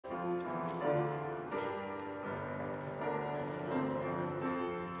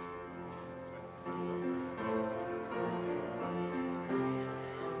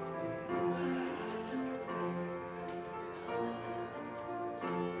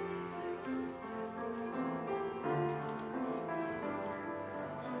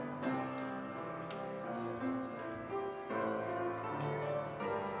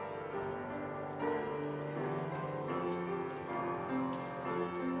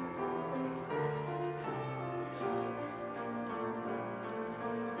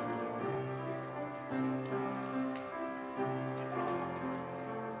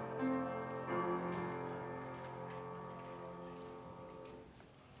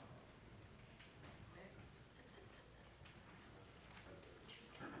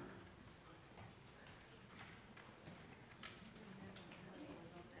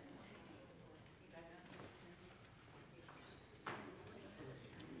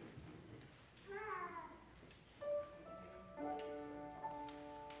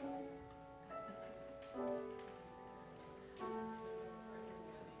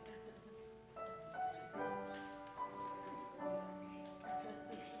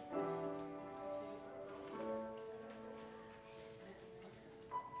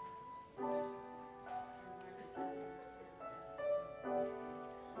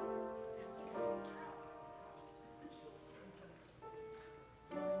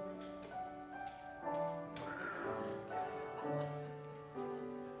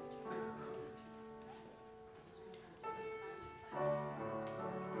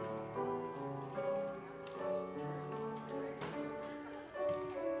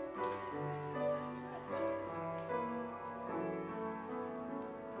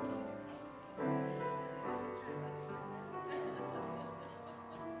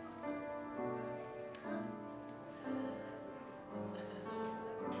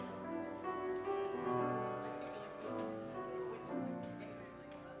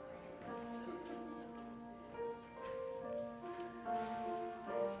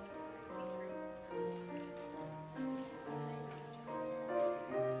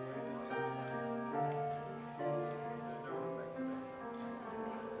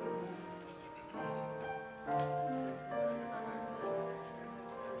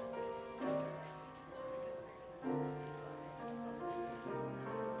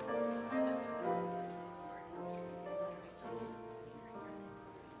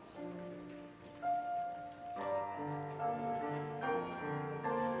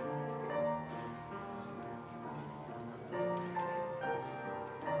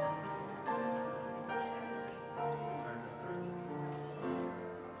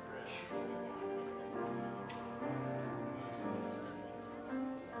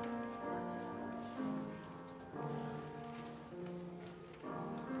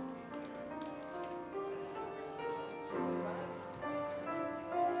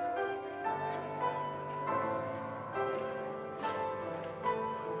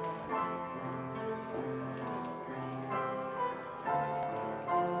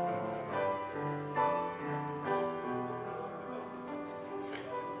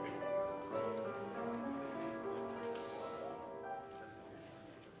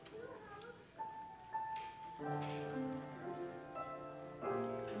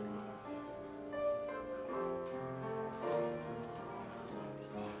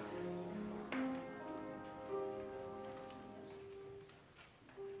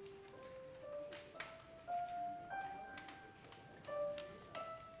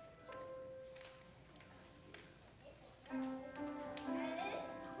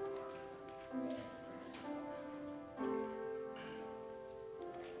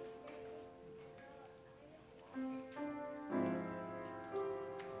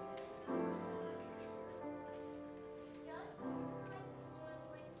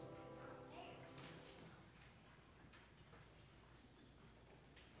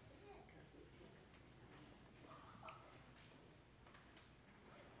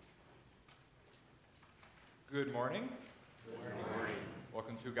Good morning. Good morning.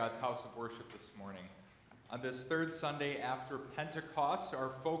 Welcome to God's house of worship this morning. On this third Sunday after Pentecost,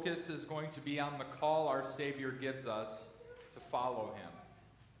 our focus is going to be on the call our Savior gives us to follow him.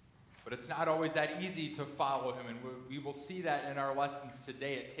 But it's not always that easy to follow him, and we will see that in our lessons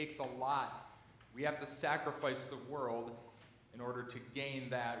today. It takes a lot. We have to sacrifice the world in order to gain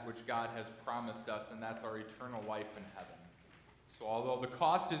that which God has promised us, and that's our eternal life in heaven. So although the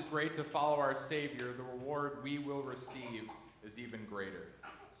cost is great to follow our Savior, the reward we will receive is even greater.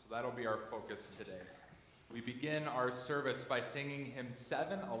 So that'll be our focus today. We begin our service by singing hymn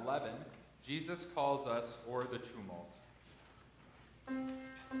 711, Jesus Calls Us O'er the Tumult.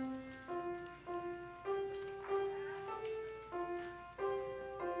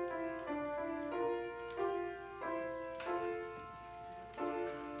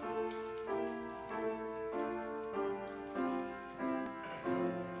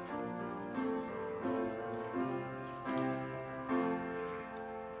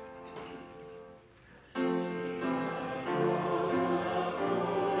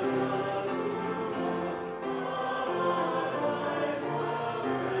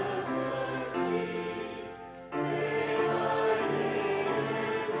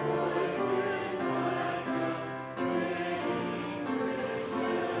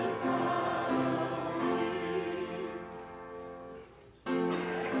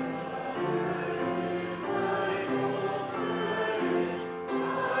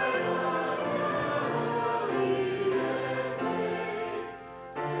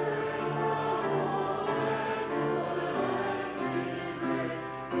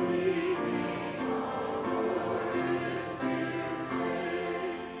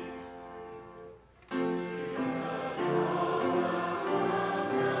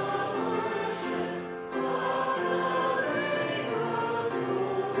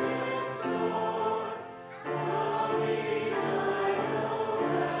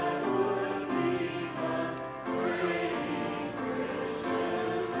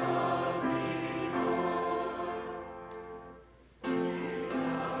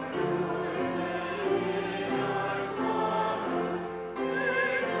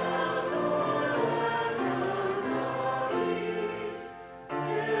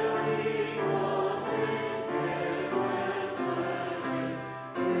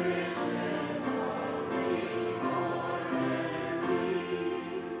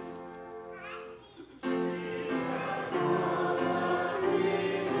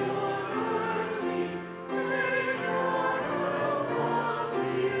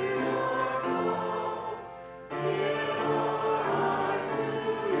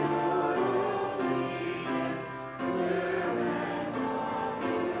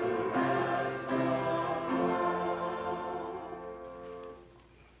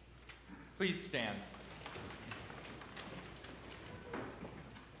 Please stand.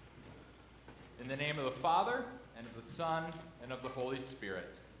 In the name of the Father, and of the Son, and of the Holy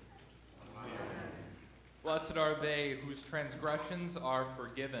Spirit. Amen. Blessed are they whose transgressions are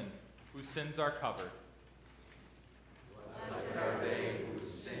forgiven, whose sins are covered. Blessed are they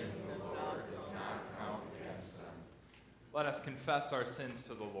whose sin the Lord does not count against them. Let us confess our sins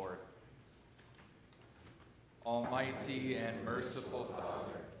to the Lord. Almighty and merciful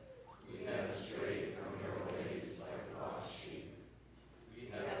Father, we have strayed from your ways like lost sheep. We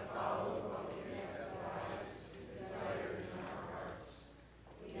have followed what we have devised and desired in our hearts.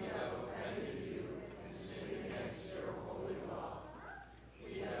 We have offended you and sinned against your holy law.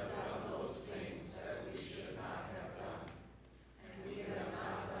 We have done those things that we should not have done, and we have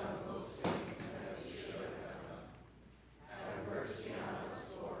not done those things that we should have done. Have mercy on us,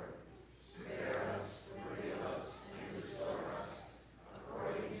 Lord. Spare us, forgive us, and restore us,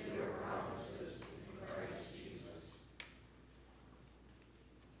 according to your promises in Christ Jesus.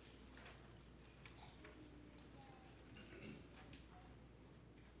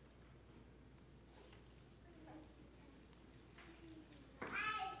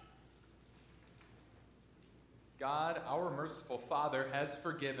 God, our merciful Father, has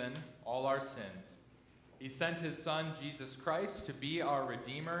forgiven all our sins. He sent his Son, Jesus Christ, to be our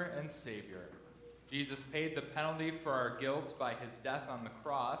Redeemer and Savior. Jesus paid the penalty for our guilt by his death on the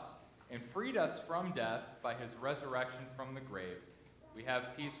cross and freed us from death by his resurrection from the grave. We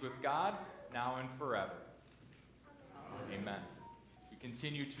have peace with God now and forever. Amen. We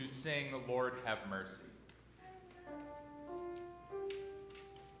continue to sing, "The Lord have mercy."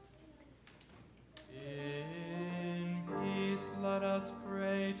 In peace let us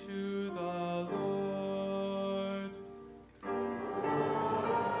pray to the Lord.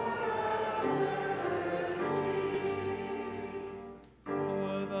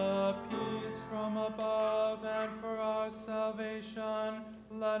 For the peace from above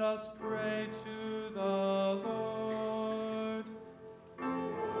us pray to the Lord.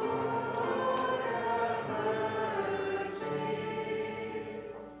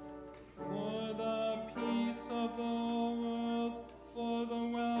 For the peace of the world, for the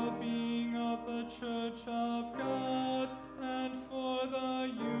well-being of the Church of God, and for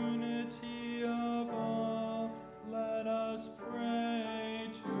the unity of all, let us pray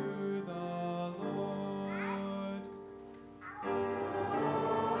to the Lord.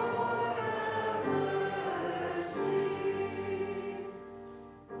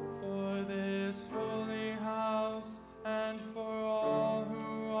 For this holy house, and for all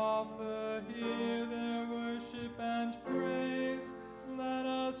who offer here their worship and praise, let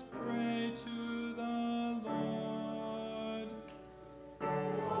us pray to the Lord.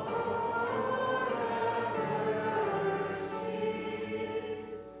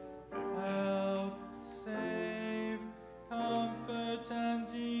 Help, save, comfort, and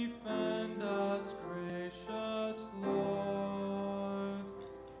defend us, gracious Lord.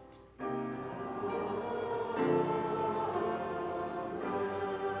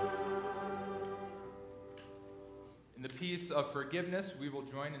 In the peace of forgiveness, we will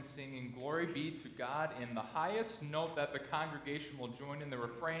join in singing Glory Be to God in the highest. Note that the congregation will join in the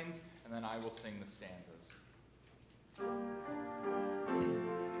refrains, and then I will sing the stanzas.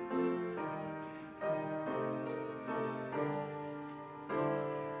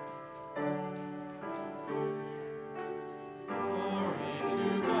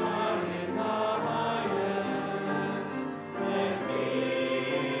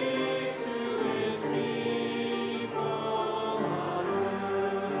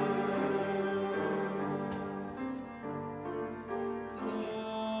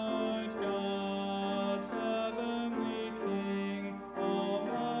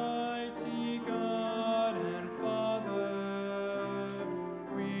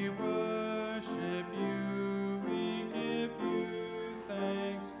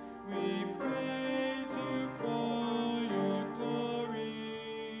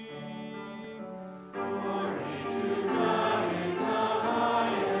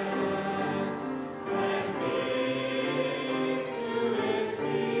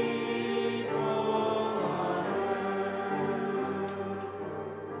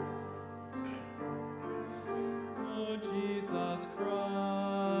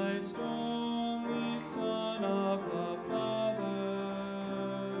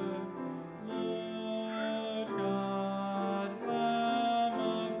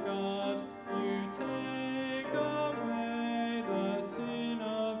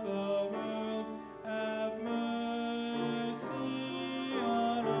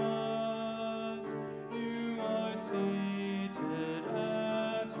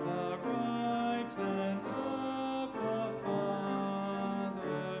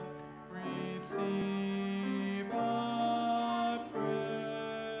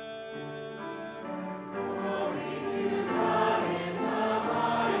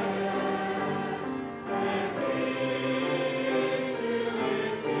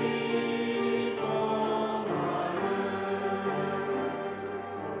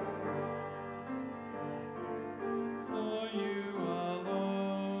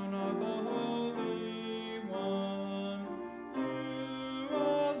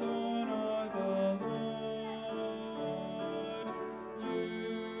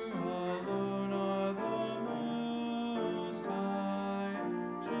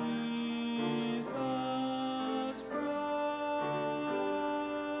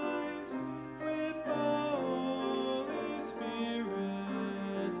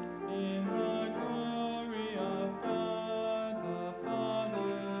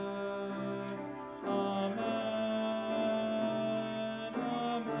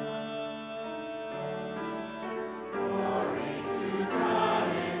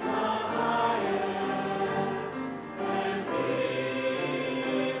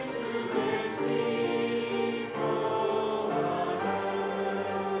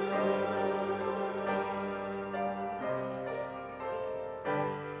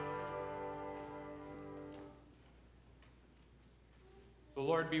 The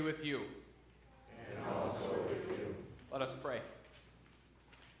Lord be with you. And also with you. Let us pray.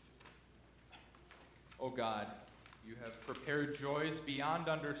 O God, you have prepared joys beyond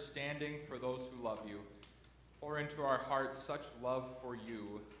understanding for those who love you. Pour into our hearts such love for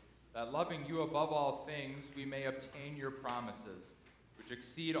you, that loving you above all things, we may obtain your promises, which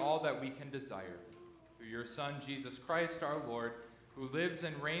exceed all that we can desire. Through your Son, Jesus Christ, our Lord, who lives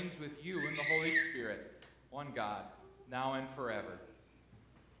and reigns with you in the Holy Spirit, one God, now and forever.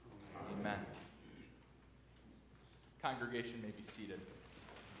 Amen. Congregation may be seated.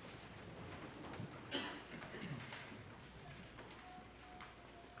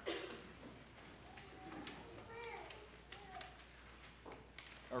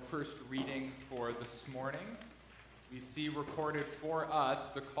 Our first reading for this morning, we see recorded for us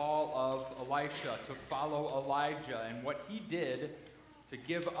the call of Elisha to follow Elijah and what he did to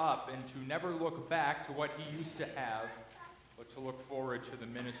give up and to never look back to what he used to have, but to look forward to the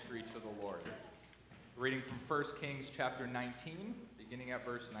ministry to the Lord. Reading from 1 Kings chapter 19, beginning at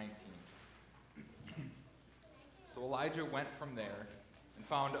verse 19. So Elijah went from there and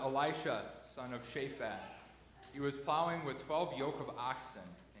found Elisha, son of Shaphat. He was plowing with 12 yoke of oxen,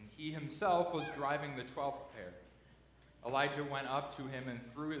 and he himself was driving the 12th pair. Elijah went up to him and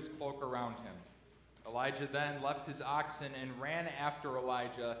threw his cloak around him. Elijah then left his oxen and ran after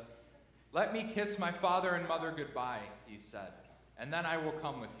Elijah. "Let me kiss my father and mother goodbye," he said, "and then I will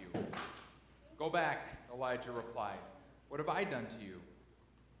come with you." "Go back," Elijah replied. "What have I done to you?"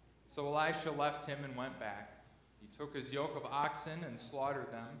 So Elisha left him and went back. He took his yoke of oxen and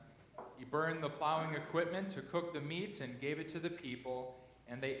slaughtered them. He burned the plowing equipment to cook the meat and gave it to the people,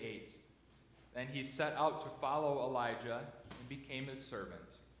 and they ate. Then he set out to follow Elijah and became his servant.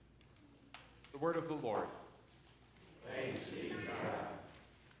 The word of the Lord. Thanks be to God.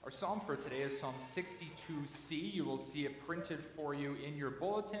 Our psalm for today is Psalm 62C. You will see it printed for you in your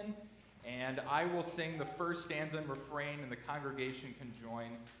bulletin, and I will sing the first stanza and refrain, and the congregation can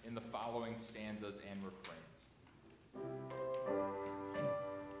join in the following stanzas and refrains.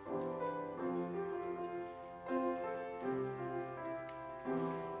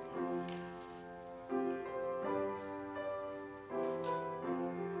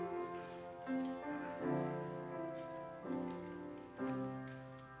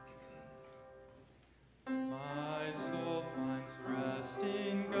 My soul finds rest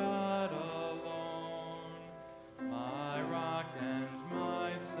in God alone, my rock and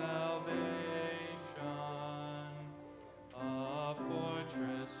my salvation.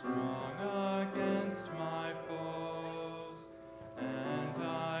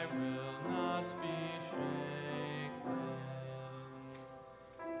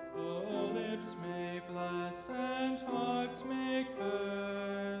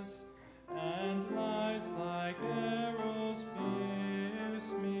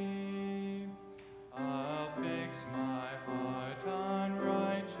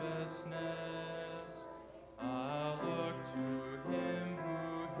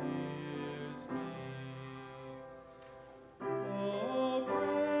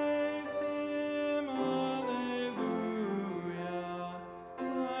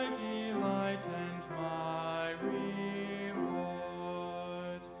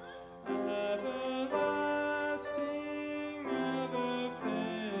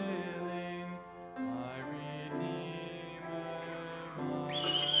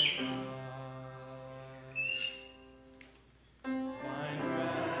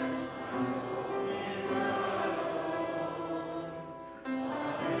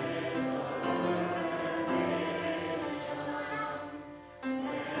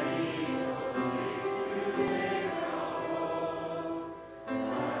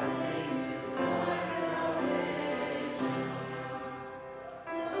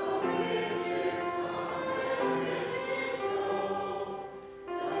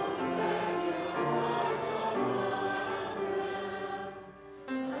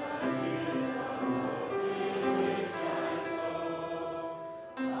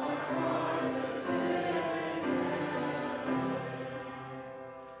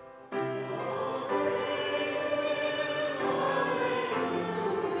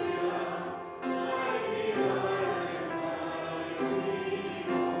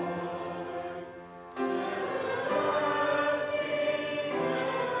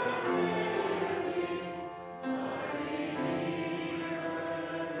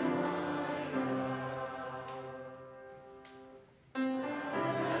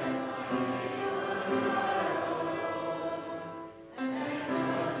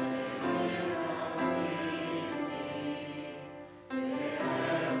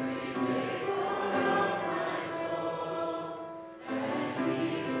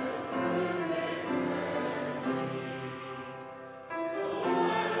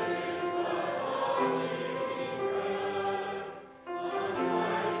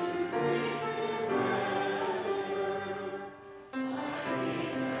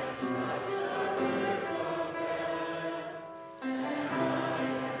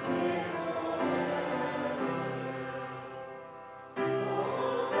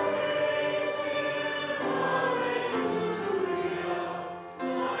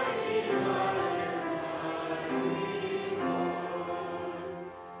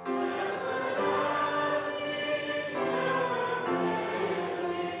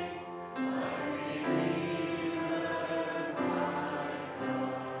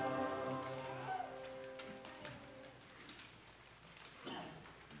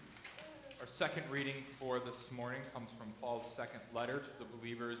 second reading for this morning comes from Paul's second letter to the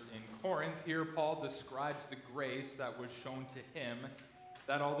believers in Corinth. Here Paul describes the grace that was shown to him,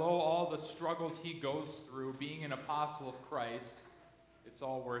 that although all the struggles he goes through being an apostle of Christ, it's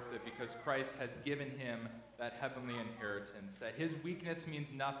all worth it because Christ has given him that heavenly inheritance, that his weakness means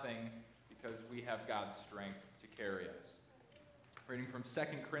nothing because we have God's strength to carry us. Reading from 2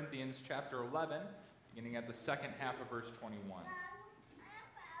 Corinthians chapter 11, beginning at the second half of verse 21.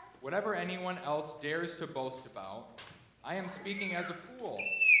 Whatever anyone else dares to boast about, I am speaking as a fool.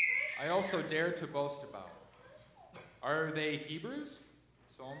 I also dare to boast about. Are they Hebrews?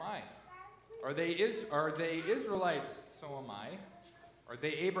 So am I. Are they Israelites? So am I. Are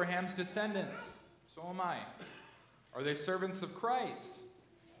they Abraham's descendants? So am I. Are they servants of Christ?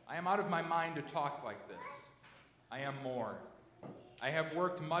 I am out of my mind to talk like this. I am more. I have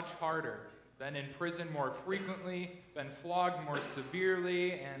worked much harder, been in prison more frequently, been flogged more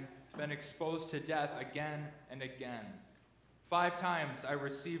severely, and been exposed to death again and again. 5 times I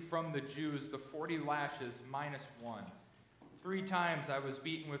received from the Jews the 40 lashes minus 1. 3 times I was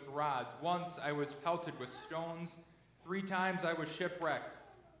beaten with rods. Once I was pelted with stones. 3 times I was shipwrecked.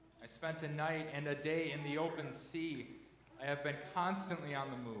 I spent a night and a day in the open sea. I have been constantly on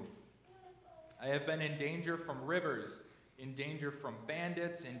the move. I have been in danger from rivers, in danger from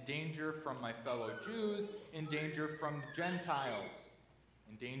bandits, in danger from my fellow Jews, in danger from Gentiles,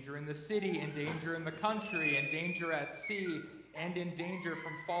 in danger in the city, in danger in the country, in danger at sea, and in danger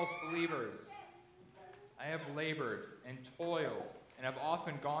from false believers. I have labored and toiled and have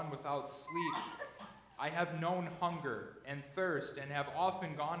often gone without sleep. I have known hunger and thirst and have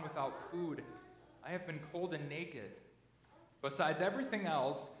often gone without food. I have been cold and naked. Besides everything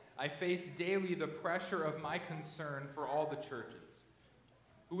else, I face daily the pressure of my concern for all the churches.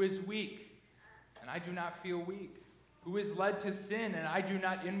 Who is weak, and I do not feel weak? Who is led to sin, and I do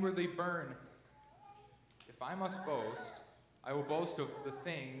not inwardly burn? If I must boast, I will boast of the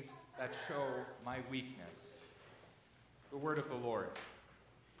things that show my weakness. The word of the Lord.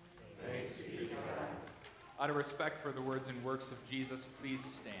 Thanks be to God. Out of respect for the words and works of Jesus, please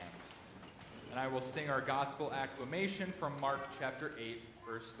stand. And I will sing our gospel acclamation from Mark chapter 8,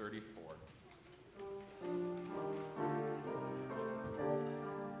 verse 34.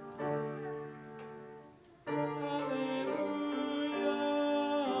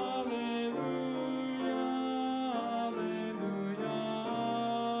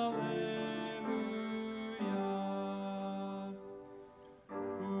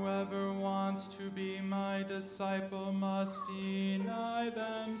 Disciple must deny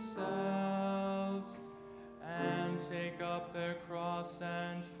themselves and take up their cross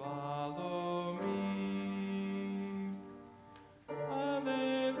and follow me.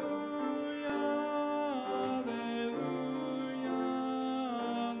 Alleluia, alleluia,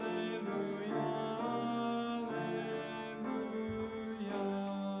 alleluia, alleluia.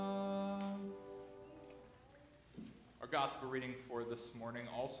 Our gospel reading for this morning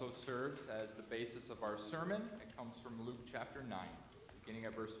also serves as the basis of our sermon. It comes from Luke chapter 9, beginning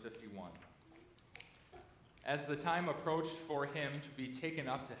at verse 51. As the time approached for him to be taken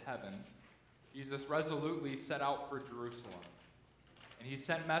up to heaven, Jesus resolutely set out for Jerusalem. And he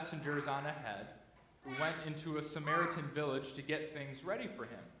sent messengers on ahead who went into a Samaritan village to get things ready for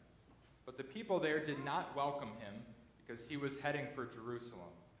him. But the people there did not welcome him because he was heading for Jerusalem.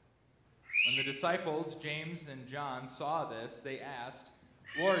 When the disciples, James and John, saw this, they asked,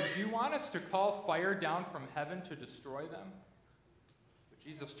 "Lord, do you want us to call fire down from heaven to destroy them?" But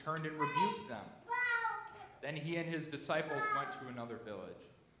Jesus turned and rebuked them. Then he and his disciples went to another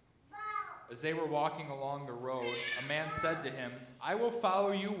village. As they were walking along the road, a man said to him, "I will follow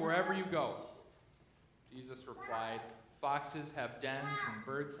you wherever you go." Jesus replied, "Foxes have dens and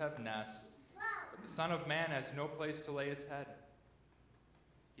birds have nests, but the Son of Man has no place to lay his head."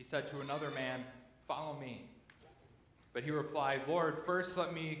 He said to another man, "Follow me." But he replied, "Lord, first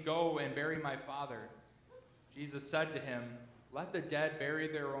let me go and bury my father." Jesus said to him, "Let the dead bury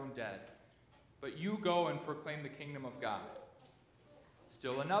their own dead, but you go and proclaim the kingdom of God."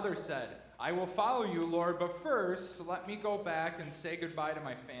 Still another said, "I will follow you, Lord, but first let me go back and say goodbye to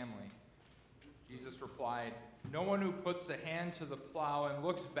my family." Jesus replied, "No one who puts a hand to the plow and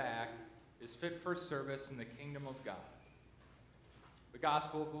looks back is fit for service in the kingdom of God." The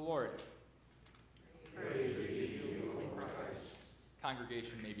gospel of the Lord. Praise be to you, O Christ.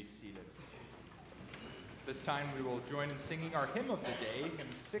 Congregation may be seated. This time we will join in singing our hymn of the day,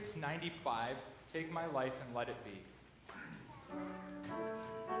 hymn 695, "Take My Life and Let It Be."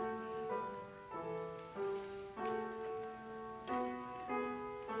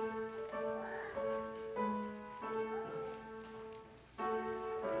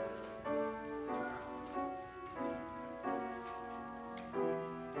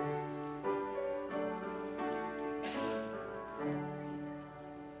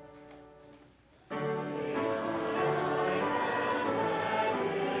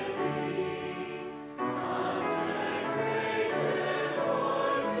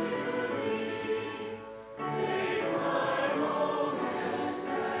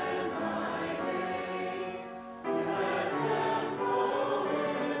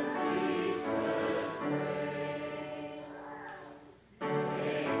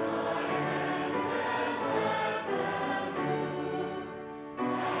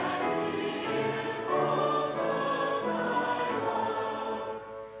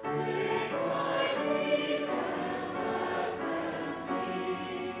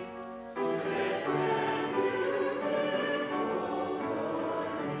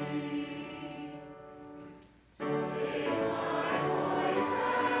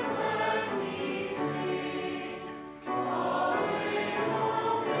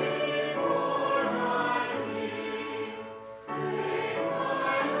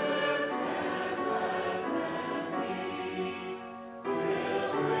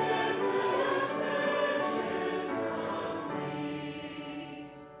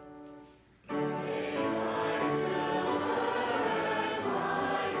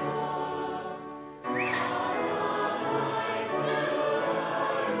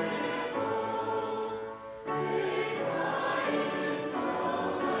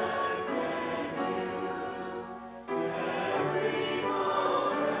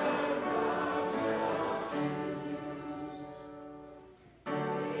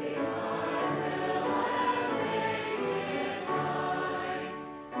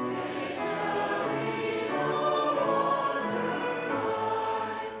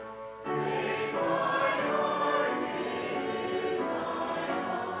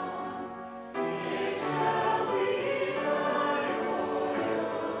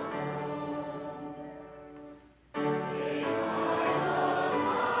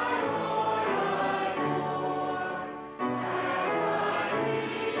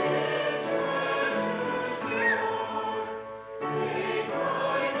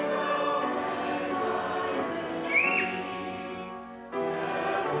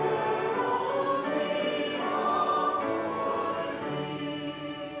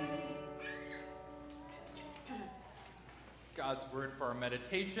 God's word for our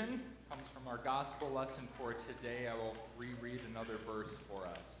meditation comes from our gospel lesson for today. I will reread another verse for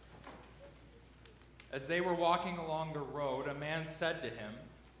us. As they were walking along the road, a man said to him,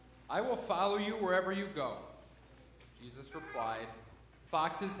 "I will follow you wherever you go." Jesus replied,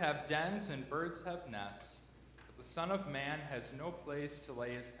 "Foxes have dens and birds have nests, but the Son of Man has no place to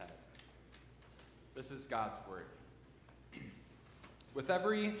lay his head." This is God's word. With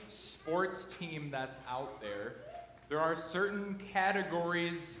every sports team that's out there are certain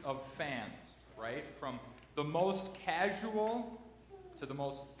categories of fans, right? From the most casual to the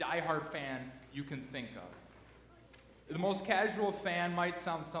most diehard fan you can think of. The most casual fan might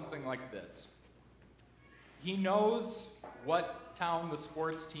sound something like this. He knows what town the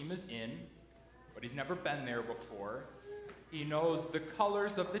sports team is in, but he's never been there before. He knows the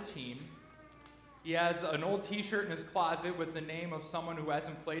colors of the team. He has an old t-shirt in his closet with the name of someone who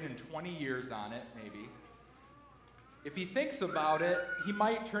hasn't played in 20 years on it, maybe. If he thinks about it, he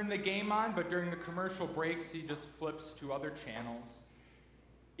might turn the game on, but during the commercial breaks, he just flips to other channels.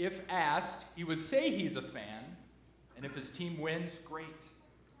 If asked, he would say he's a fan, and if his team wins, great.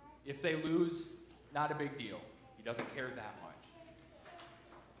 If they lose, not a big deal. He doesn't care that much.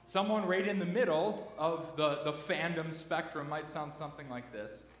 Someone right in the middle of the fandom spectrum might sound something like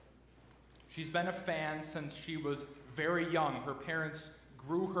this. She's been a fan since she was very young. Her parents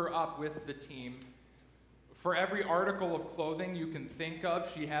grew her up with the team. For every article of clothing you can think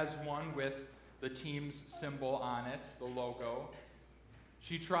of, she has one with the team's symbol on it, the logo.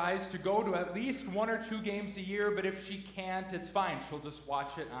 She tries to go to at least 1 or 2 games a year, but if she can't, it's fine. She'll just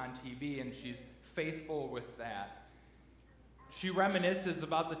watch it on TV, and she's faithful with that. She reminisces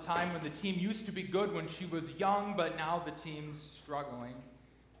about the time when the team used to be good when she was young, but now the team's struggling.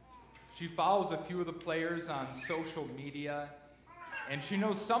 She follows a few of the players on social media, and she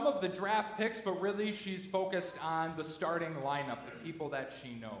knows some of the draft picks, but really she's focused on the starting lineup, the people that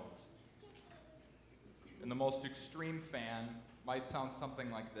she knows. And the most extreme fan might sound something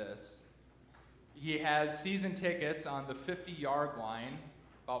like this. He has season tickets on the 50-yard line,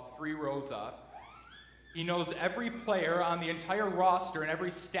 about 3 rows up. He knows every player on the entire roster and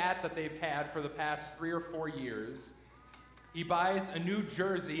every stat that they've had for the past 3 or 4 years. He buys a new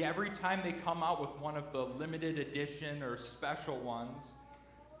jersey every time they come out with one of the limited edition or special ones.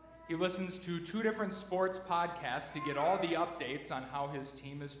 He listens to 2 different sports podcasts to get all the updates on how his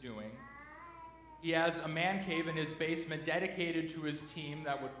team is doing. He has a man cave in his basement dedicated to his team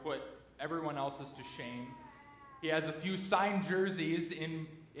that would put everyone else's to shame. He has a few signed jerseys in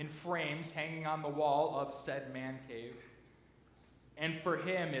frames hanging on the wall of said man cave. And for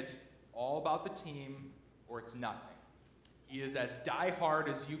him, it's all about the team or it's nothing. He is as diehard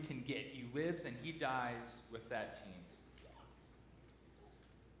as you can get. He lives and he dies with that team.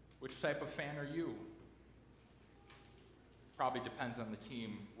 Which type of fan are you? Probably depends on the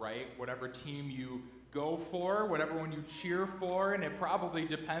team, right? Whatever team you go for, whatever one you cheer for, and it probably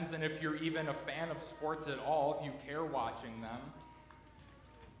depends on if you're even a fan of sports at all, if you care watching them.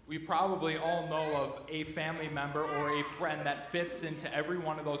 We probably all know of a family member or a friend that fits into every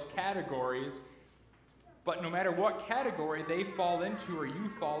one of those categories. But no matter what category they fall into or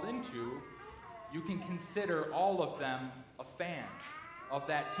you fall into, you can consider all of them a fan of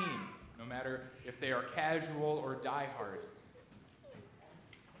that team, no matter if they are casual or diehard.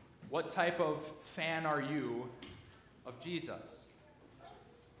 What type of fan are you of Jesus?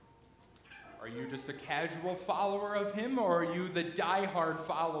 Are you just a casual follower of him, or are you the diehard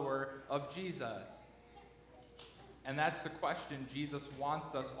follower of Jesus? And that's the question Jesus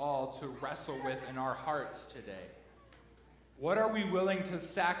wants us all to wrestle with in our hearts today. What are we willing to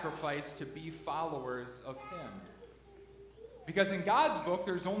sacrifice to be followers of him? Because in God's book,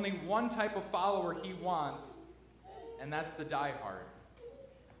 there's only one type of follower he wants, and that's the diehard.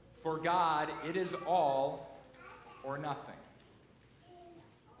 For God, it is all or nothing.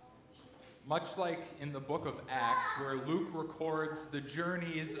 Much like in the book of Acts, where Luke records the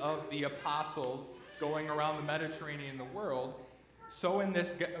journeys of the apostles going around the Mediterranean world, so in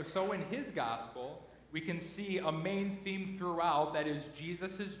his gospel, we can see a main theme throughout that is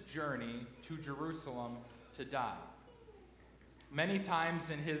Jesus' journey to Jerusalem to die. Many times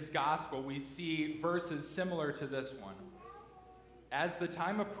in his gospel, we see verses similar to this one. As the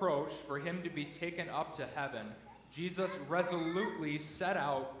time approached for him to be taken up to heaven, Jesus resolutely set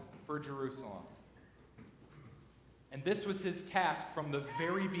out for Jerusalem. And this was his task from the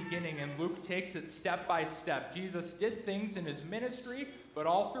very beginning, and Luke takes it step by step. Jesus did things in his ministry, but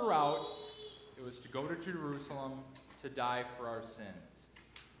all throughout, it was to go to Jerusalem to die for our sins.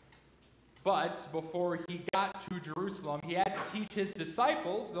 But before he got to Jerusalem, he had to teach his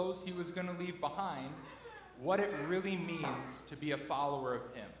disciples, those he was going to leave behind, what it really means to be a follower of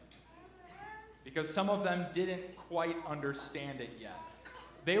him. Because some of them didn't quite understand it yet.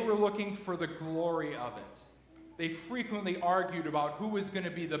 They were looking for the glory of it. They frequently argued about who was going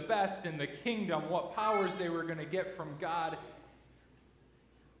to be the best in the kingdom, what powers they were going to get from God.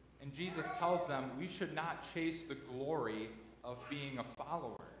 And Jesus tells them we should not chase the glory of being a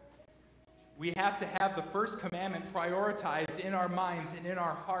follower. We have to have the first commandment prioritized in our minds and in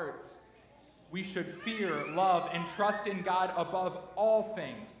our hearts. We should fear, love, and trust in God above all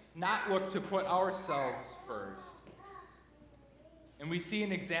things, not look to put ourselves first. And we see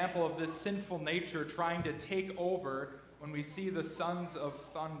an example of this sinful nature trying to take over when we see the sons of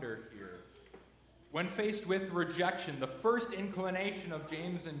thunder here. When faced with rejection, the first inclination of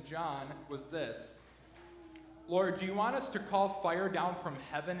James and John was this: Lord, do you want us to call fire down from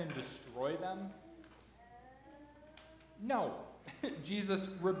heaven and destroy them? No. Jesus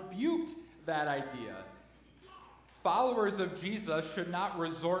rebuked that idea. Followers of Jesus should not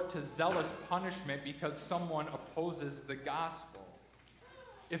resort to zealous punishment because someone opposes the gospel.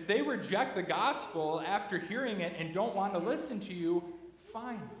 If they reject the gospel after hearing it and don't want to listen to you,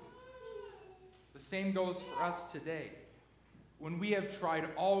 fine. The same goes for us today. When we have tried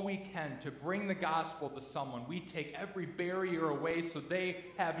all we can to bring the gospel to someone, we take every barrier away so they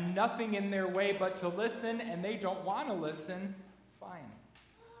have nothing in their way but to listen, and they don't want to listen, fine.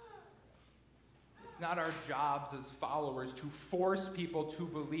 It's not our jobs as followers to force people to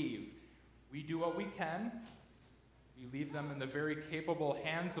believe. We do what we can. We leave them in the very capable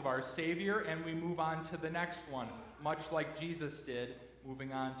hands of our Savior, and we move on to the next one, much like Jesus did,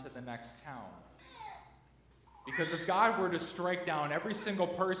 moving on to the next town. Because if God were to strike down every single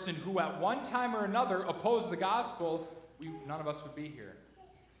person who at one time or another opposed the gospel, none of us would be here.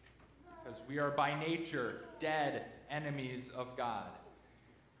 Because we are by nature dead enemies of God.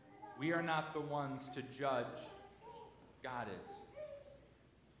 We are not the ones to judge. God is.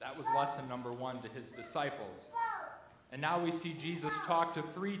 That was lesson number 1 to his disciples. And now we see Jesus talk to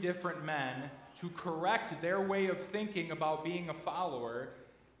 3 different men to correct their way of thinking about being a follower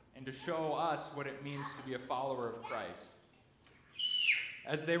and to show us what it means to be a follower of Christ.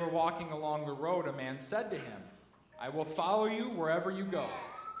 As they were walking along the road, a man said to him, I will follow you wherever you go.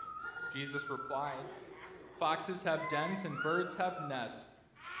 Jesus replied, Foxes have dens and birds have nests,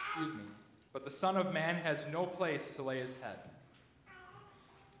 but the Son of Man has no place to lay his head.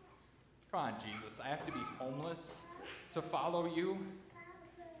 Come on, Jesus, I have to be homeless to follow you?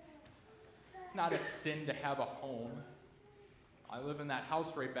 It's not a sin to have a home. I live in that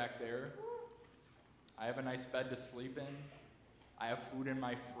house right back there. I have a nice bed to sleep in. I have food in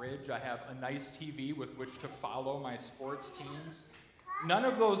my fridge. I have a nice TV with which to follow my sports teams. None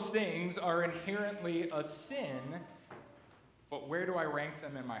of those things are inherently a sin, but where do I rank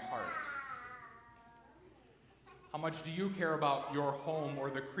them in my heart? How much do you care about your home or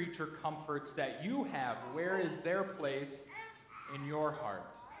the creature comforts that you have? Where is their place in your heart?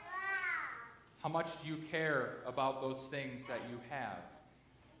 How much do you care about those things that you have?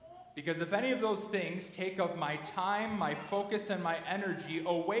 Because if any of those things take of my time, my focus, and my energy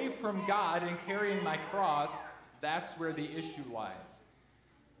away from God and carrying my cross, that's where the issue lies.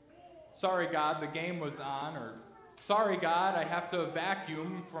 Sorry, God, the game was on, or sorry, God, I have to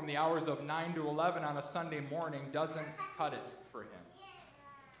vacuum from the hours of 9 to 11 on a Sunday morning doesn't cut it for him.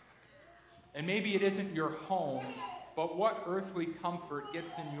 And maybe it isn't your home, but what earthly comfort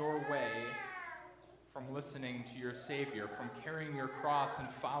gets in your way from listening to your Savior, from carrying your cross and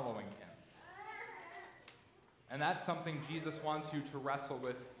following him? And that's something Jesus wants you to wrestle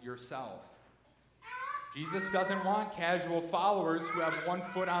with yourself. Jesus doesn't want casual followers who have one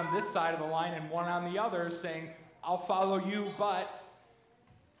foot on this side of the line and one on the other saying, I'll follow you, but,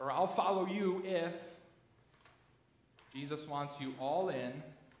 or I'll follow you if. Jesus wants you all in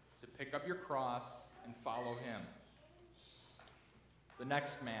to pick up your cross and follow him. The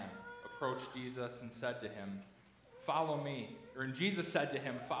next man approached Jesus and said to him, follow me. Or Jesus said to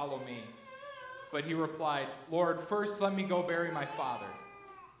him, follow me. But he replied, Lord, first let me go bury my father.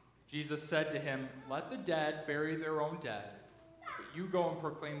 Jesus said to him, let the dead bury their own dead, but you go and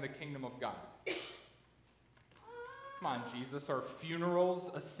proclaim the kingdom of God. Come on, Jesus, are funerals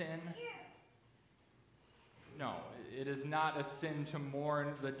a sin? No, it is not a sin to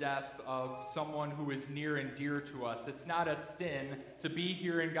mourn the death of someone who is near and dear to us. It's not a sin to be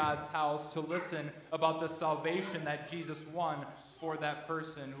here in God's house to listen about the salvation that Jesus won for that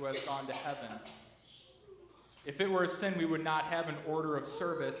person who has gone to heaven. If it were a sin, we would not have an order of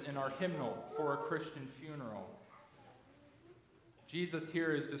service in our hymnal for a Christian funeral. Jesus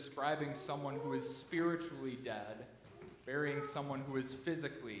here is describing someone who is spiritually dead, burying someone who is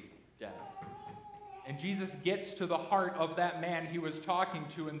physically dead. And Jesus gets to the heart of that man he was talking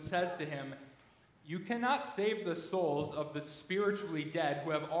to and says to him, "You cannot save the souls of the spiritually dead who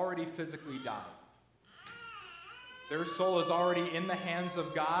have already physically died. Their soul is already in the hands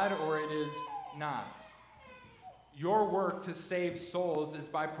of God, or it is not. Your work to save souls is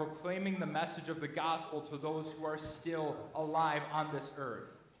by proclaiming the message of the gospel to those who are still alive on this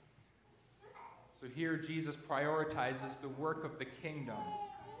earth." So here Jesus prioritizes the work of the kingdom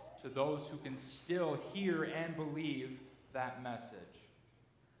to those who can still hear and believe that message.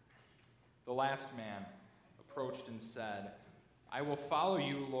 The last man approached and said, "I will follow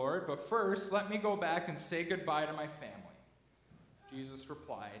you, Lord, but first let me go back and say goodbye to my family." Jesus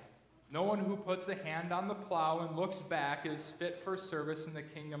replied, "No one who puts a hand on the plow and looks back is fit for service in the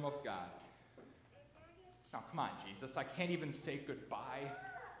kingdom of God." Now, come on, Jesus, I can't even say goodbye.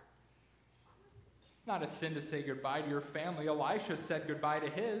 It's not a sin to say goodbye to your family. Elisha said goodbye to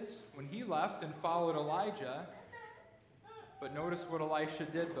his when he left and followed Elijah. But notice what Elisha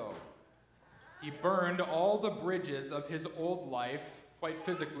did, though. He burned all the bridges of his old life, quite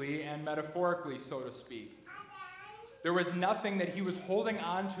physically and metaphorically, so to speak. There was nothing that he was holding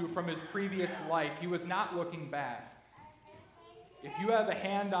on to from his previous life. He was not looking back. If you have a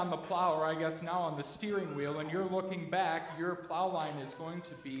hand on the plow, or I guess now on the steering wheel, and you're looking back, your plow line is going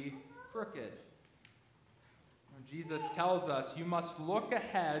to be crooked. Jesus tells us you must look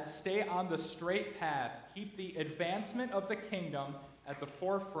ahead, stay on the straight path, keep the advancement of the kingdom at the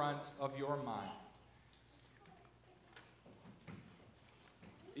forefront of your mind.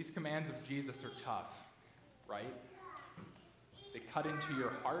 These commands of Jesus are tough, right? They cut into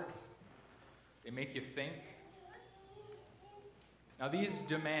your heart. They make you think. Now, these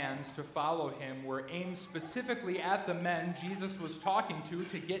demands to follow him were aimed specifically at the men Jesus was talking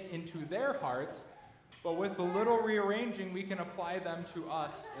to get into their hearts, but with a little rearranging, we can apply them to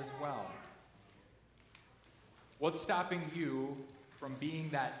us as well. What's stopping you from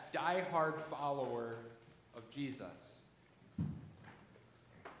being that die-hard follower of Jesus?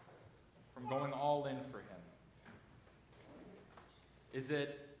 From going all in for him? Is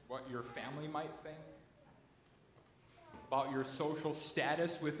it what your family might think? About your social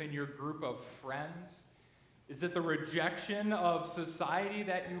status within your group of friends? Is it the rejection of society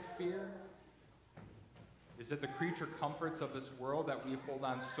that you fear? Is it the creature comforts of this world that we hold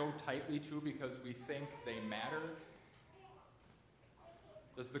on so tightly to because we think they matter?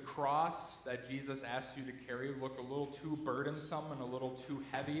 Does the cross that Jesus asks you to carry look a little too burdensome and a little too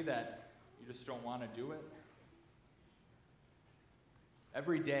heavy that you just don't want to do it?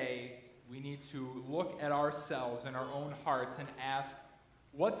 Every day, we need to look at ourselves and our own hearts and ask,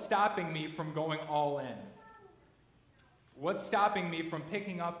 what's stopping me from going all in? What's stopping me from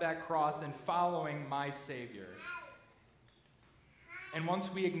picking up that cross and following my Savior? And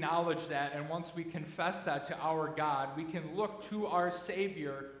once we acknowledge that, and once we confess that to our God, we can look to our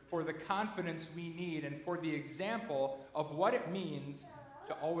Savior for the confidence we need and for the example of what it means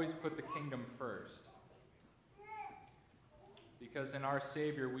to always put the kingdom first. Because in our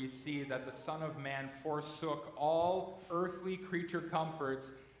Savior, we see that the Son of Man forsook all earthly creature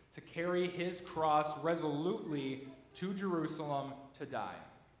comforts to carry his cross resolutely to Jerusalem to die.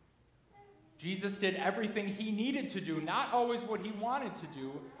 Jesus did everything he needed to do, not always what he wanted to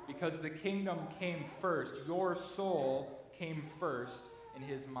do, because the kingdom came first. Your soul came first in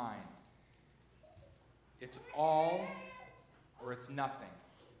his mind. It's all or it's nothing.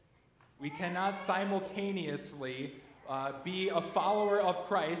 We cannot simultaneously be a follower of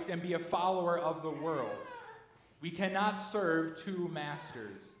Christ and be a follower of the world. We cannot serve two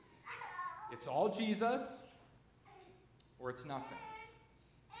masters. It's all Jesus or it's nothing.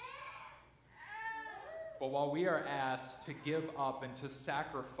 But while we are asked to give up and to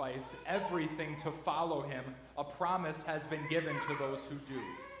sacrifice everything to follow him, a promise has been given to those who do.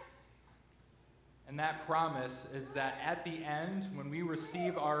 And that promise is that at the end, when we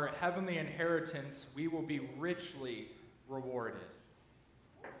receive our heavenly inheritance, we will be richly rewarded.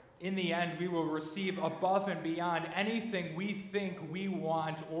 In the end, we will receive above and beyond anything we think we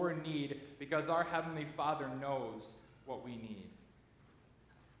want or need, because our Heavenly Father knows what we need.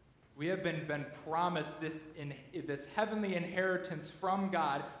 We have been promised this heavenly inheritance from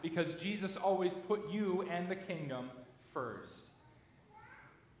God because Jesus always put you and the kingdom first.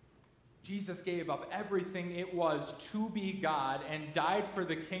 Jesus gave up everything it was to be God and died for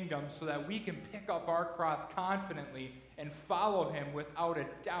the kingdom so that we can pick up our cross confidently and follow him without a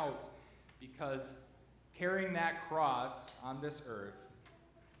doubt, because carrying that cross on this earth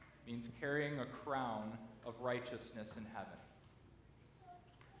means carrying a crown of righteousness in heaven.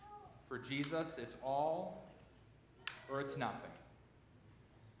 For Jesus, it's all or it's nothing.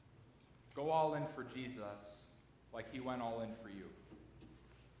 Go all in for Jesus like he went all in for you.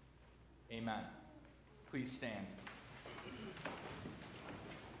 Amen. Please stand.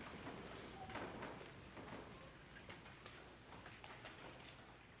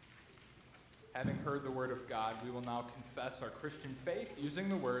 Having heard the word of God, we will now confess our Christian faith using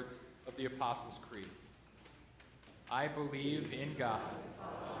the words of the Apostles' Creed. I believe in God,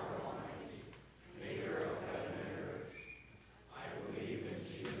 Father Almighty, maker of heaven and earth. I believe in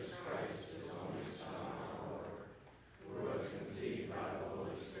Jesus Christ, his only Son, our Lord, who was conceived by the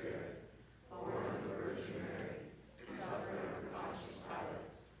Holy Spirit, born of the Virgin Mary, suffered under Pontius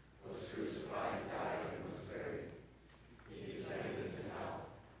Pilate, was crucified, died, and was buried. He descended into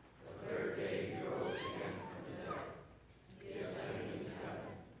hell. The third day he rose again from the dead. He ascended into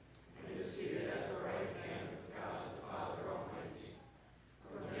heaven, and is seated at the right hand of God the Father Almighty.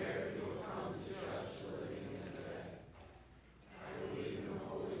 From there he will come to judge the living and the dead. I believe in the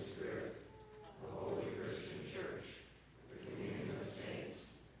Holy Spirit, the holy Christian Church, the communion of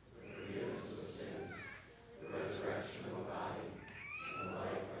saints, the forgiveness of sins, the resurrection of the body, and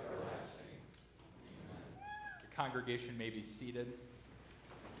life everlasting. Amen. The congregation may be seated.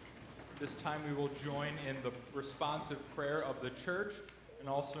 This time we will join in the responsive prayer of the church, and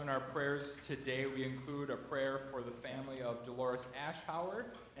also in our prayers today we include a prayer for the family of Dolores Ashauer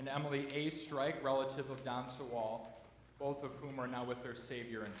and Emily A. Strike, relative of Don Sewall, both of whom are now with their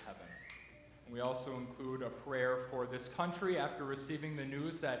Savior in heaven. And we also include a prayer for this country after receiving the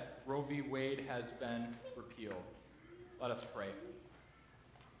news that Roe v. Wade has been repealed. Let us pray.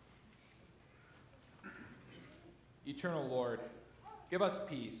 Eternal Lord, give us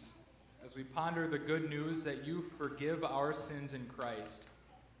peace as we ponder the good news that you forgive our sins in Christ.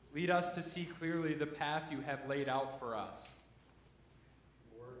 Lead us to see clearly the path you have laid out for us.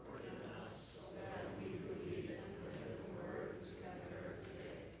 Work in us so that we believe and live the words we have heard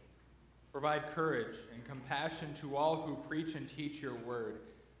today. Provide courage and compassion to all who preach and teach your word.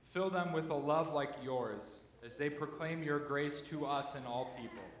 Fill them with a love like yours as they proclaim your grace to us and all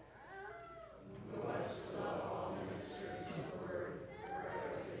people. Bless the love all ministers of the word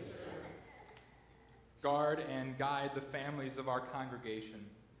wherever they serve. Guard and guide the families of our congregation.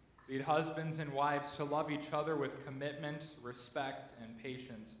 Lead husbands and wives to love each other with commitment, respect, and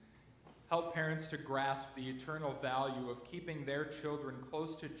patience. Help parents to grasp the eternal value of keeping their children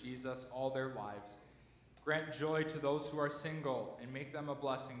close to Jesus all their lives. Grant joy to those who are single and make them a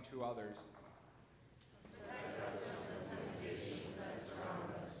blessing to others. Protect us from the temptations that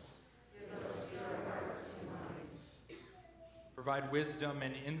surround us. Give us pure hearts and minds. Provide wisdom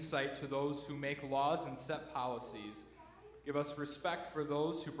and insight to those who make laws and set policies. Give us respect for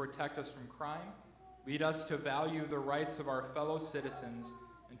those who protect us from crime. Lead us to value the rights of our fellow citizens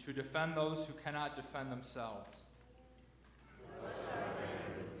and to defend those who cannot defend themselves. Bless our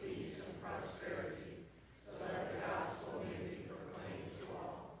land with peace and prosperity, so that the gospel may be proclaimed to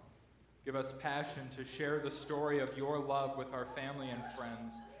all. Give us passion to share the story of your love with our family and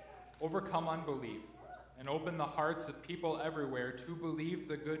friends. Overcome unbelief and open the hearts of people everywhere to believe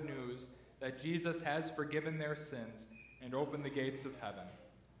the good news that Jesus has forgiven their sins and opened the gates of heaven.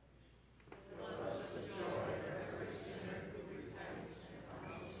 Fill us with joy that every sinner who repents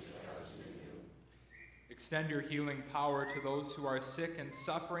and comes to trust in you. Extend your healing power to those who are sick and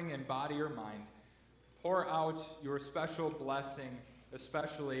suffering in body or mind. Pour out your special blessing,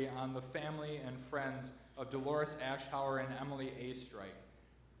 especially on the family and friends of Dolores Ashauer and Emily A. Strike.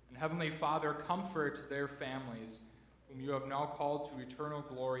 And Heavenly Father, comfort their families, whom you have now called to eternal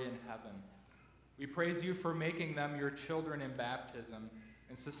glory in heaven. We praise you for making them your children in baptism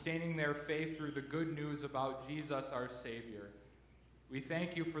and sustaining their faith through the good news about Jesus, our Savior. We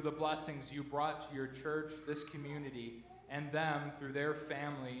thank you for the blessings you brought to your church, this community, and them through their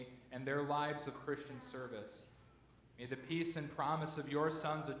family and their lives of Christian service. May the peace and promise of your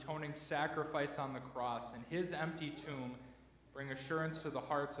Son's atoning sacrifice on the cross and his empty tomb bring assurance to the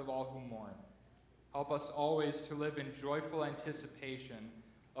hearts of all who mourn. Help us always to live in joyful anticipation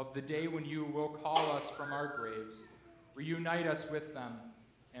of the day when you will call us from our graves, reunite us with them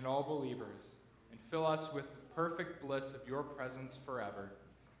and all believers, and fill us with the perfect bliss of your presence forever.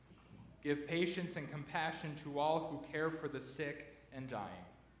 Give patience and compassion to all who care for the sick and dying.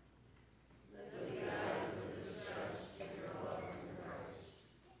 Lift the eyes of distress to your love and Christ.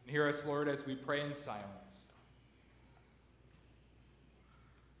 And hear us, Lord, as we pray in silence.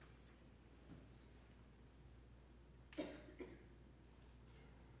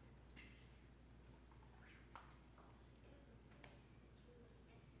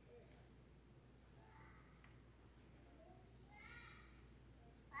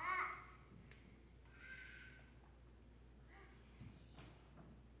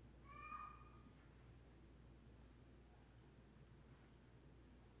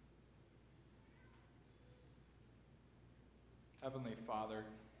 Heavenly Father,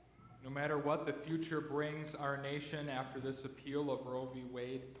 no matter what the future brings our nation after this appeal of Roe v.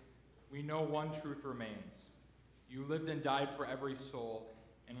 Wade, we know one truth remains. You lived and died for every soul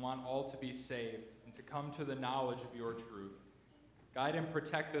and want all to be saved and to come to the knowledge of your truth. Guide and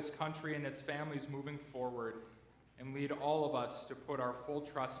protect this country and its families moving forward, and lead all of us to put our full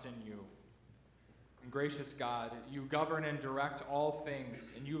trust in you. And gracious God, you govern and direct all things,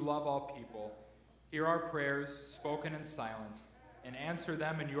 and you love all people. Hear our prayers, spoken and silent, and answer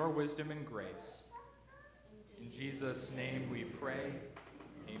them in your wisdom and grace. In Jesus' name we pray,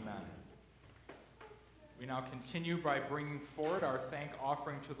 amen. We now continue by bringing forward our thank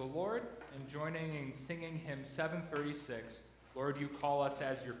offering to the Lord and joining in singing hymn 736, Lord, you call us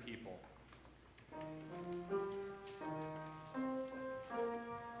as your people.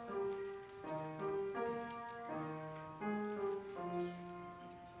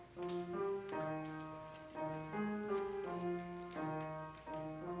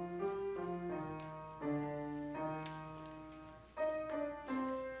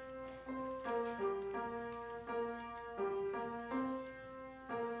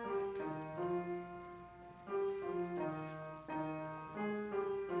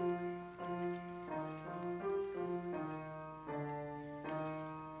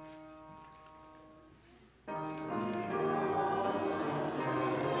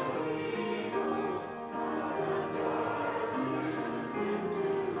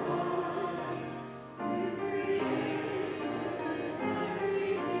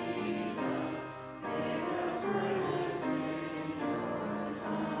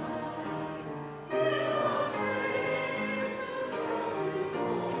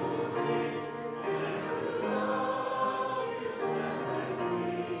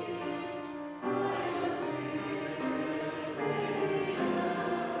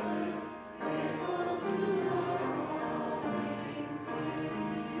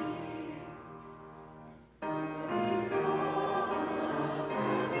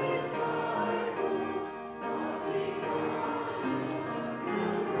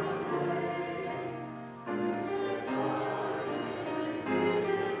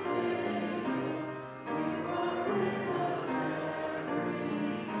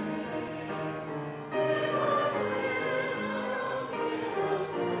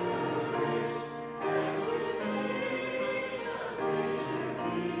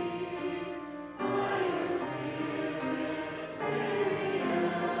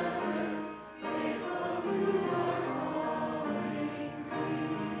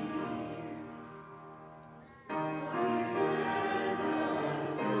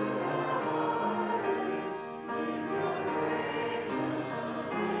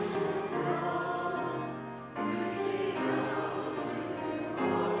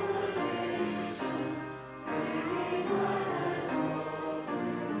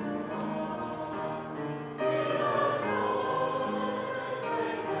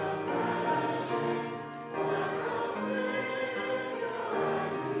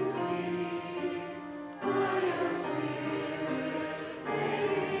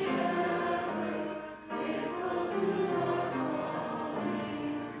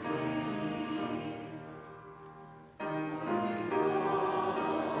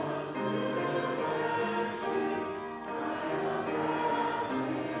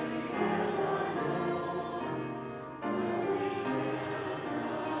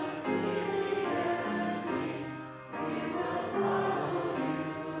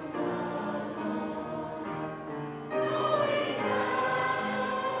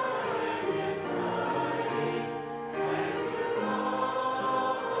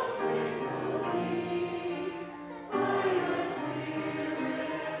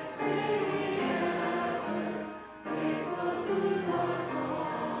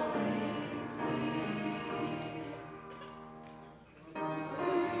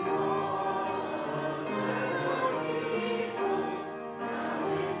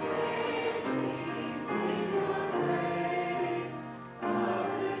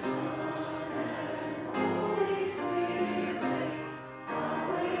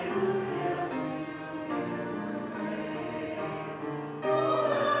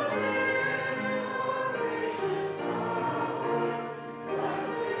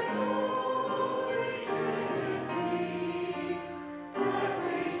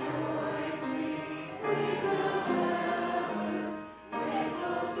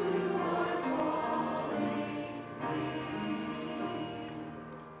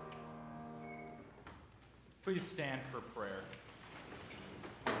 Please stand for prayer.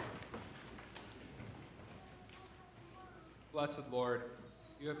 Blessed Lord,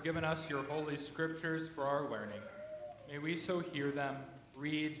 you have given us your holy scriptures for our learning. May we so hear them,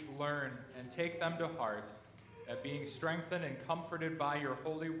 read, learn, and take them to heart, that being strengthened and comforted by your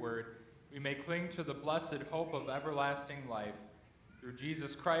holy word, we may cling to the blessed hope of everlasting life. Through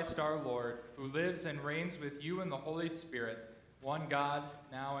Jesus Christ our Lord, who lives and reigns with you in the Holy Spirit, one God,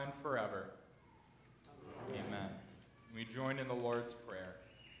 now and forever. Amen. We join in the Lord's Prayer.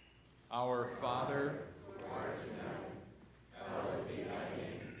 Our Father, who art in heaven, hallowed be thy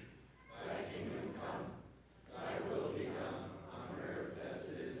name. Thy kingdom come, thy will be done on earth as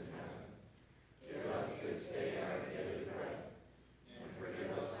it is in heaven. Give us this day our daily bread, and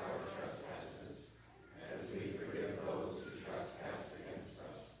forgive us our trespasses, as we forgive those who trespass against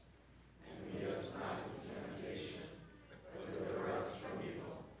us. And lead us not into temptation, but deliver us from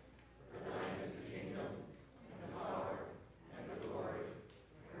evil. For thine is the kingdom, and the power, and the glory,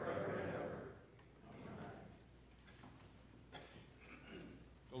 forever and ever. Amen.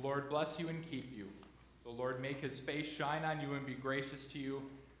 The Lord bless you and keep you. The Lord make his face shine on you and be gracious to you.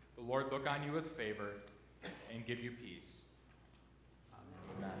 The Lord look on you with favor and give you peace.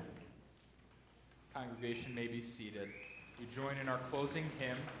 Amen. Congregation may be seated. We join in our closing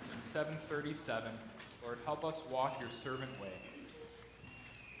hymn, 737. Lord, help us walk your servant way.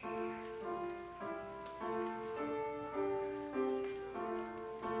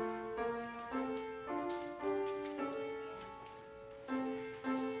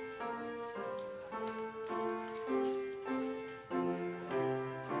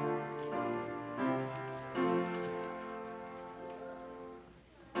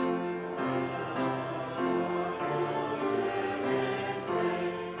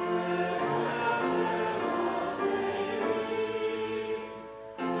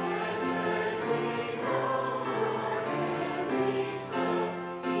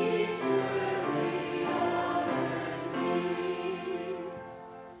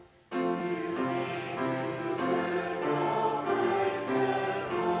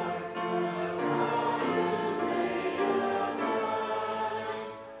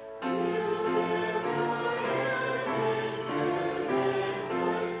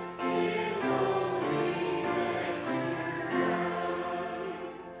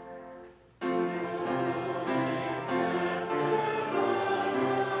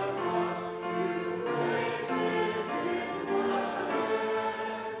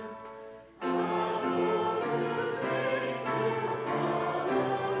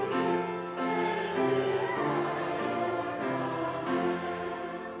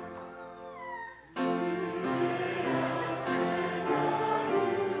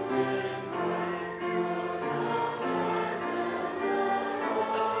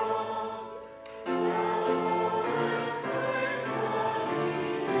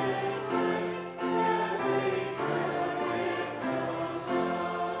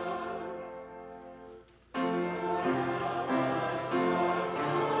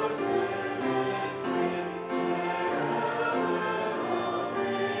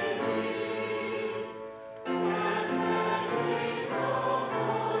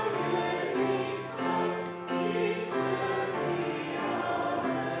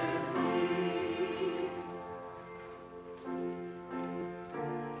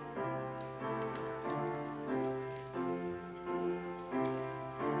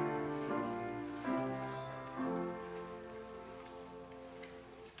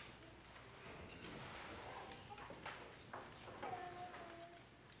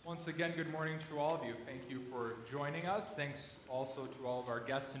 Once again, good morning to all of you. Thank you for joining us. Thanks also to all of our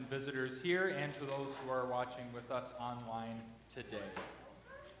guests and visitors here and to those who are watching with us online today.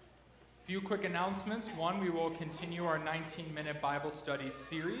 A few quick announcements. One, we will continue our 19-minute Bible study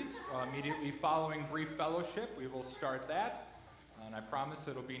series. Immediately following brief fellowship, we will start that. And I promise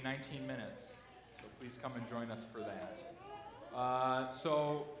it'll be 19 minutes. So please come and join us for that.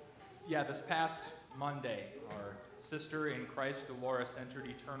 This past Monday, our sister in Christ, Dolores, entered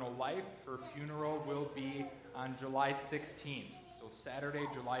eternal life. Her funeral will be on July 16th. So Saturday,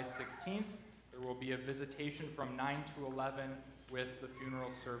 July 16th, there will be a visitation from 9 to 11 with the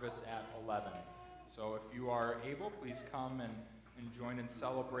funeral service at 11. So if you are able, please come and join in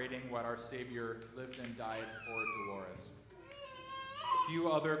celebrating what our Savior lived and died for Dolores. A few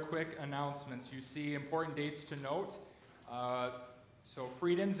other quick announcements. You see important dates to note. So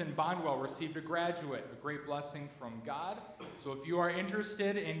Friedens and Bondwell received a graduate, a great blessing from God. So if you are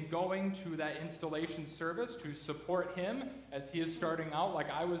interested in going to that installation service to support him as he is starting out, like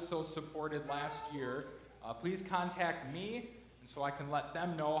I was so supported last year, please contact me, and so I can let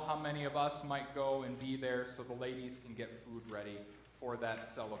them know how many of us might go and be there so the ladies can get food ready for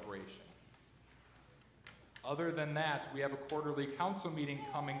that celebration. Other than that, we have a quarterly council meeting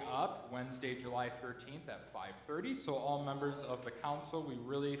coming up Wednesday, July 13th at 5:30. So all members of the council, we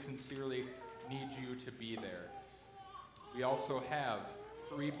really sincerely need you to be there. We also have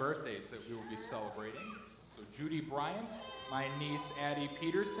 3 birthdays that we will be celebrating. So Judy Bryant, my niece Addie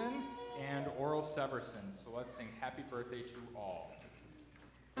Peterson, and Oral Severson. So let's sing happy birthday to all.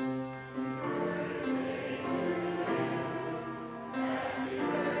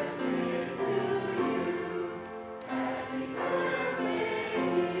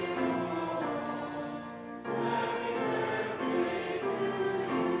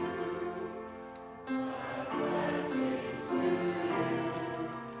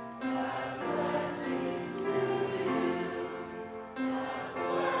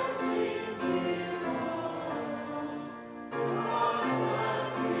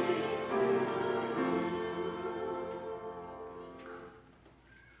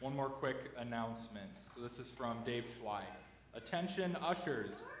 One more quick announcement. So this is from Dave Schley. Attention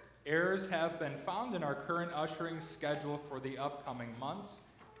ushers. Errors have been found in our current ushering schedule for the upcoming months.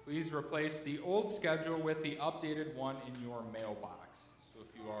 Please replace the old schedule with the updated one in your mailbox. So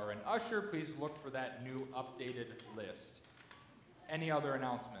if you are an usher, please look for that new updated list. Any other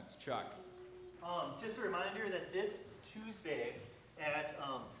announcements? Chuck? Just a reminder that this Tuesday at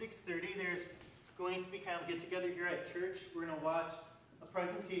 6:30, there's going to be kind of a get-together here at church. We're going to watch a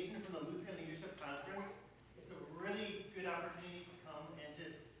presentation from the Lutheran Leadership Conference. It's a really good opportunity to come and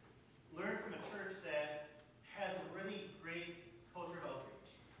just learn from a church that has a really great culture of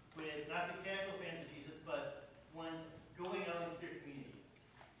outreach, with not the casual fans of Jesus, but ones going out into their community.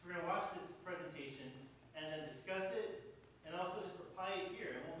 So we're going to watch this presentation and then discuss it, and also just apply it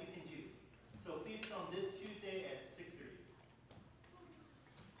here and what we can do. So please come this Tuesday at 6:30.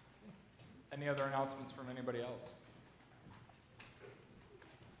 Any other announcements from anybody else?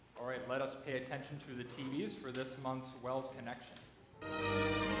 All right, let us pay attention to the TVs for this month's Wells Connection.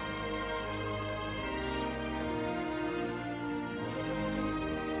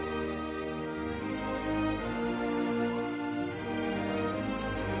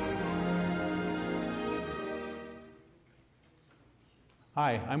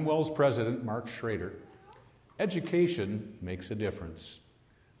 Hi, I'm Wells President Mark Schrader. Education makes a difference,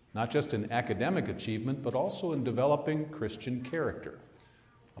 not just in academic achievement, but also in developing Christian character.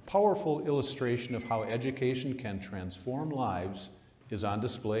 A powerful illustration of how education can transform lives is on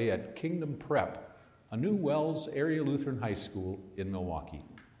display at Kingdom Prep, a new Wells area Lutheran high school in Milwaukee.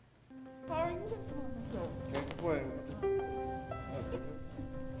 Can't complain.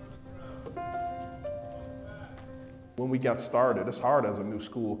 When we got started, it's hard as a new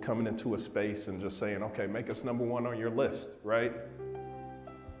school coming into a space and just saying, okay, make us #1 on your list, right?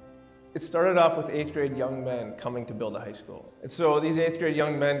 It started off with 8th grade young men coming to build a high school. And so these 8th grade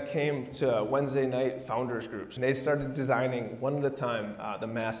young men came to Wednesday night founders groups. And they started designing one at a time the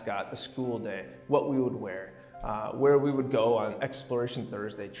mascot, the school day, what we would wear, where we would go on Exploration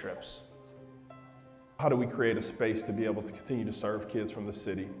Thursday trips. How do we create a space to be able to continue to serve kids from the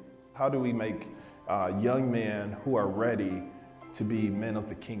city? How do we make young men who are ready to be men of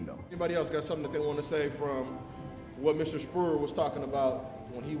the kingdom? Anybody else got something that they want to say from what Mr. Spruer was talking about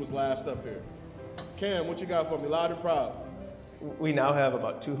when he was last up here? Cam, what you got for me, loud and proud? We now have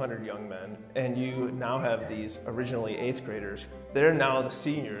about 200 young men, and you now have these originally 8th graders. They're now the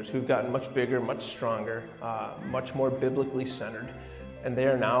seniors who've gotten much bigger, much stronger, much more biblically centered, and they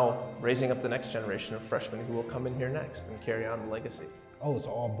are now raising up the next generation of freshmen who will come in here next and carry on the legacy. Oh, it's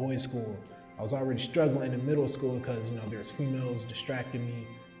an all-boys school. I was already struggling in middle school because, there's females distracting me.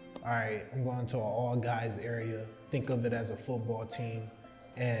 All right, I'm going to an all-guys area. Think of it as a football team,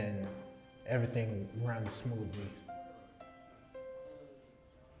 and everything runs smoothly.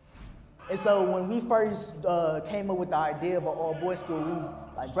 And so when we first came up with the idea of an all-boys school, we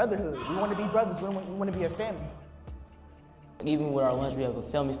like brotherhood. We want to be brothers. We want to be a family. Even with our lunch, we have a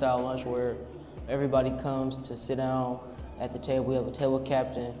family-style lunch where everybody comes to sit down at the table. We have a table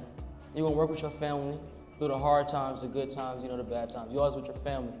captain. You want to work with your family through the hard times, the good times, the bad times. You're always with your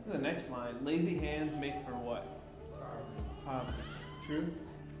family. The next line, lazy hands make for what? Poverty. True?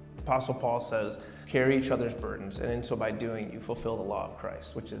 Apostle Paul says, carry each other's burdens, and in so by doing, you fulfill the law of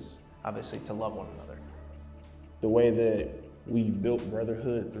Christ, which is obviously to love one another. The way that we built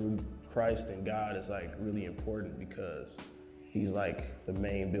brotherhood through Christ and God is really important because he's the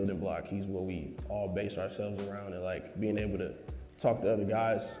main building block. He's what we all base ourselves around, and being able to talk to other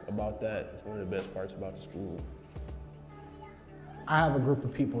guys about that is one of the best parts about the school. I have a group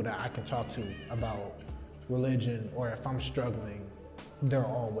of people that I can talk to about religion, or if I'm struggling, they're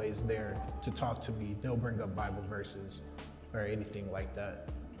always there to talk to me. They'll bring up Bible verses or anything like that.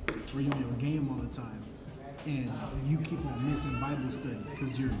 Were you on your game all the time? and you keep on missing Bible study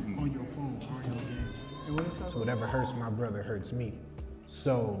because you're on your phone, on your game. So whatever hurts my brother hurts me.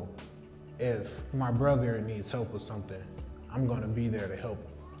 So if my brother needs help with something, I'm gonna be there to help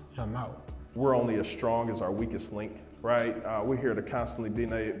him out. We're only as strong as our weakest link, right? We're here to constantly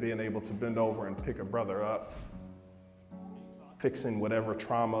being able to bend over and pick a brother up, fixing whatever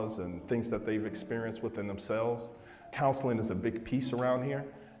traumas and things that they've experienced within themselves. Counseling is a big piece around here,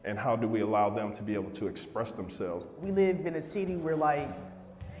 and how do we allow them to be able to express themselves? We live in a city where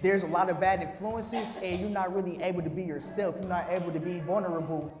there's a lot of bad influences and you're not really able to be yourself. You're not able to be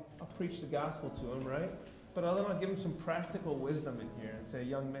vulnerable. I'll preach the gospel to them, right? But then I'll give them some practical wisdom in here and say,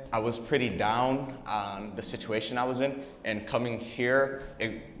 young man. I was pretty down on the situation I was in, and coming here,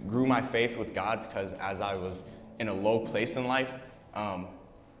 it grew my faith with God, because as I was in a low place in life,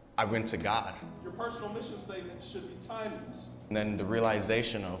 I went to God. Your personal mission statement should be timeless. And then the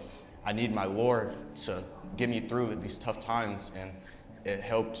realization of I need my Lord to get me through these tough times, and it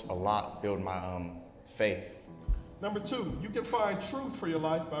helped a lot build my faith. Number 2, you can find truth for your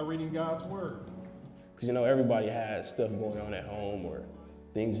life by reading God's word. Because, you know, everybody has stuff going on at home or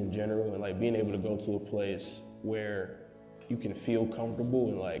things in general, and like being able to go to a place where you can feel comfortable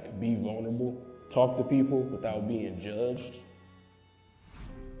and like be vulnerable, talk to people without being judged.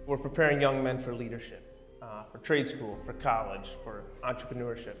 We're preparing young men for leadership, for trade school, for college, for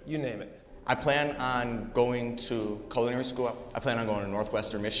entrepreneurship, you name it. I plan on going to culinary school. I plan on going to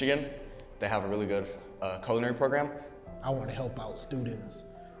Northwestern Michigan. They have a really good culinary program. I want to help out students.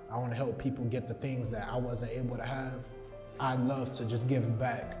 I want to help people get the things that I wasn't able to have. I'd love to just give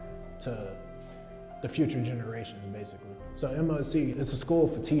back to the future generations, basically. So MLC, it's a school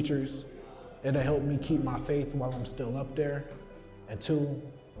for teachers. It'll help me keep my faith while I'm still up there. And 2,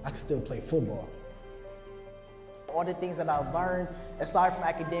 I can still play football. All the things that I've learned, aside from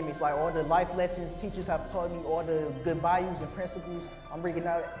academics, like all the life lessons teachers have taught me, all the good values and principles, I'm bringing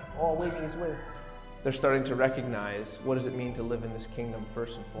out all with me as well. They're starting to recognize what does it mean to live in this kingdom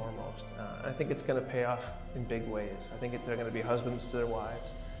first and foremost. I think it's going to pay off in big ways. I think they're going to be husbands to their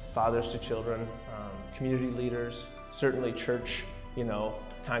wives, fathers to children, community leaders, certainly church,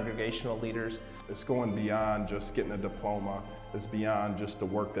 congregational leaders. It's going beyond just getting a diploma. It's beyond just the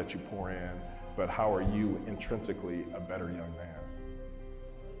work that you pour in, but how are you intrinsically a better young man?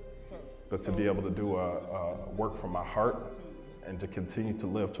 But to be able to do a work from my heart and to continue to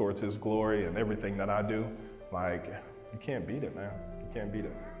live towards His glory and everything that I do, you can't beat it, man. You can't beat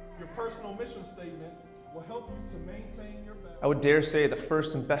it. Your personal mission statement will help you to maintain your balance. I would dare say the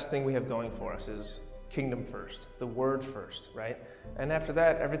first and best thing we have going for us is kingdom first, the word first, right? And after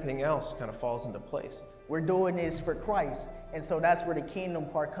that, everything else kind of falls into place. We're doing this for Christ, and so that's where the kingdom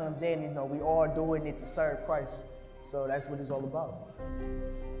part comes in. We all doing it to serve Christ. So that's what it's all about.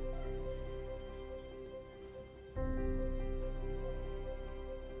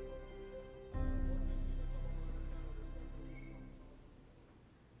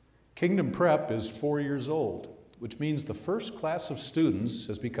 Kingdom Prep is 4 years old, which means the first class of students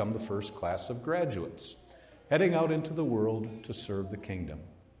has become the first class of graduates, heading out into the world to serve the kingdom.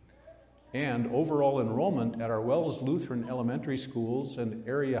 And overall enrollment at our Wells Lutheran elementary schools and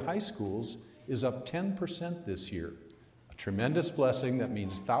area high schools is up 10% this year, a tremendous blessing that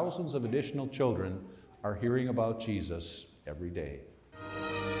means thousands of additional children are hearing about Jesus every day.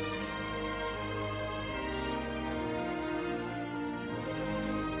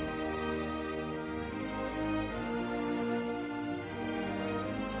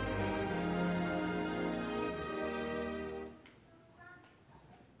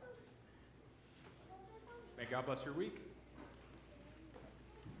 May God bless your week.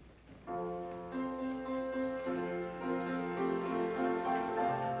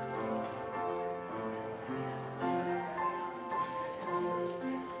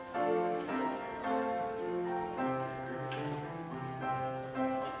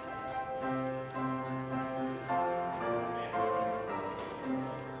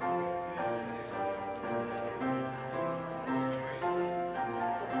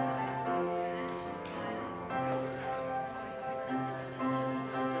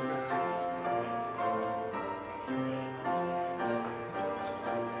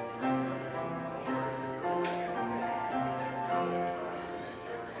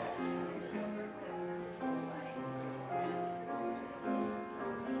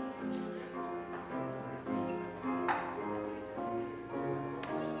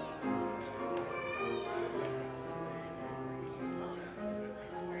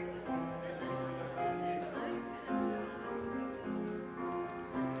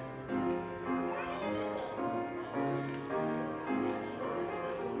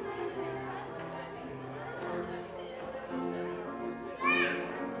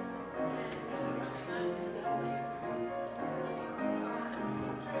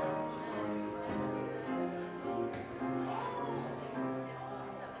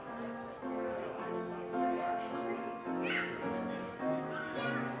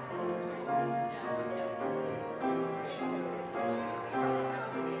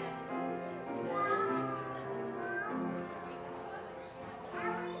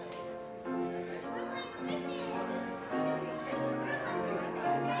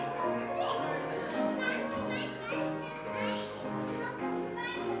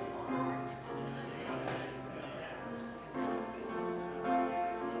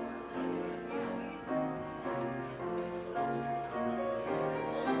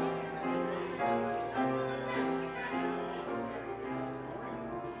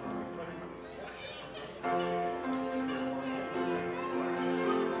 Amen.